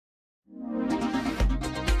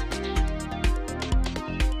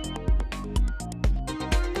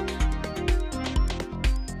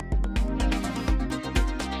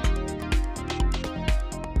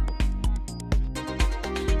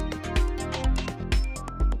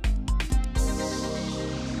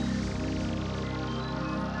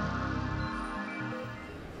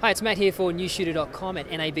Hi, it's Matt here for Newsshooter.com at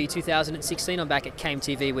NAB 2016. I'm back at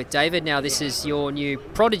KMTV with David. Now, this is your new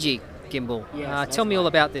Prodigy gimbal. Yes, tell me all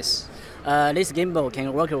about this. This gimbal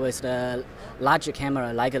can work with the larger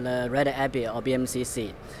camera like the Red Abbey or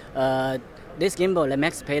BMCC. This gimbal, the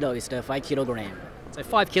max payload is the 5 kilogram. So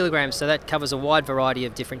 5 kilograms, so that covers a wide variety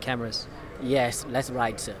of different cameras. Yes, that's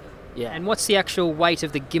right. Yeah. And what's the actual weight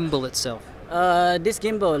of the gimbal itself? This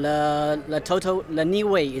gimbal, the new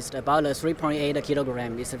weight is about 3.8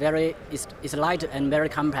 kilogram. It's light and very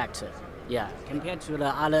compact. Yeah, compared to the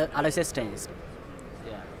other systems.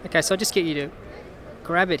 Yeah. Okay, so I'll just get you to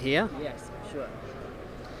grab it here. Yes, sure.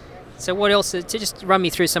 So what else? To just run me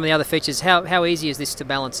through some of the other features. How easy is this to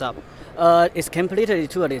balance up? It's completely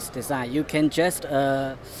toolless design. You can just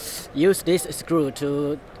use this screw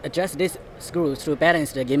to adjust this screw to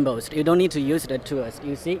balance the gimbals. You don't need to use the tools.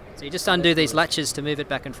 You see? So you just undo these latches to move it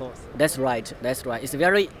back and forth. That's right. That's right. It's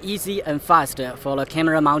very easy and fast for the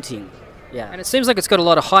camera mounting. Yeah. And it seems like it's got a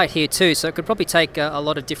lot of height here too, so it could probably take a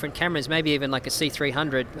lot of different cameras, maybe even like a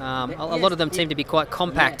C300. A lot of them seem to be quite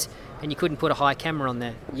compact, and you couldn't put a high camera on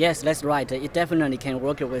there. Yes, that's right. It definitely can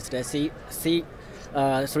work with the C300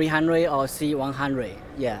 or C100.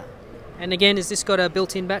 Yeah. And again, has this got a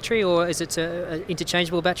built-in battery, or is it an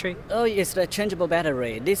interchangeable battery? Oh, it's the changeable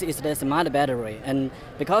battery. This is the smart battery, and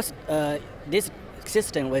because this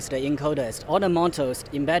system with the encoders, all the motors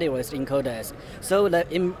embedded with encoders, so the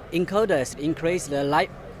encoders increase the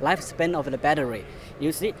lifespan of the battery.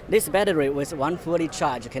 You see, this battery with one fully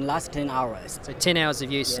charged can last 10 hours. So 10 hours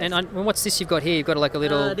of use. Yes. And what's this you've got here? You've got like a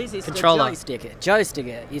little this is controller. The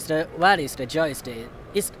joystick is the wireless joystick.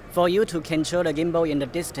 It's for you to control the gimbal in the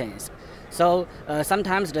distance. So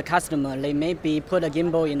sometimes the customer, they maybe put a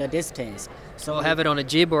gimbal in the distance. So have it on a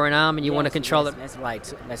jib or an arm, and you want to control it. That's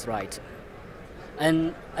right. That's right.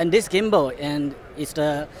 And this gimbal and it's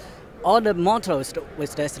all the motors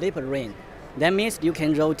with the slip ring. That means you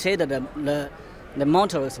can rotate the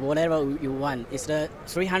motors whatever you want. It's the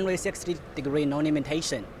 360-degree no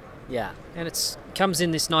limitation. Yeah. And it comes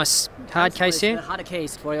in this nice hard case here. The hard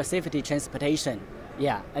case for your safety transportation.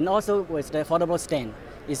 Yeah. And also with the foldable stand,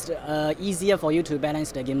 it's easier for you to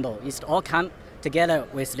balance the gimbal. It's all come together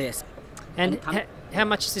with this. And how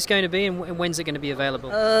much is this going to be, and when's it going to be available?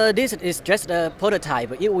 This is just a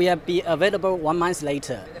prototype. It will be available 1 month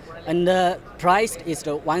later, and the price is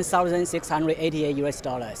the $1,688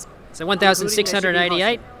 US. So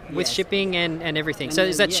 1,688 with yes. Shipping and everything. And so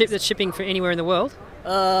is that that's shipping for anywhere in the world?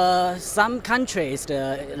 Some countries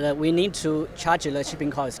we need to charge the shipping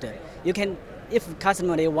cost. You can, if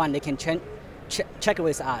customer they want, they can check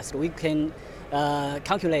with us. We can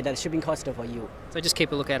calculate the shipping cost for you. So just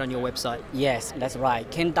keep a lookout on your website. Yes, that's right.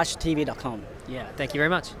 ken-tv.com. Yeah. Thank you very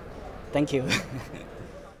much. Thank you.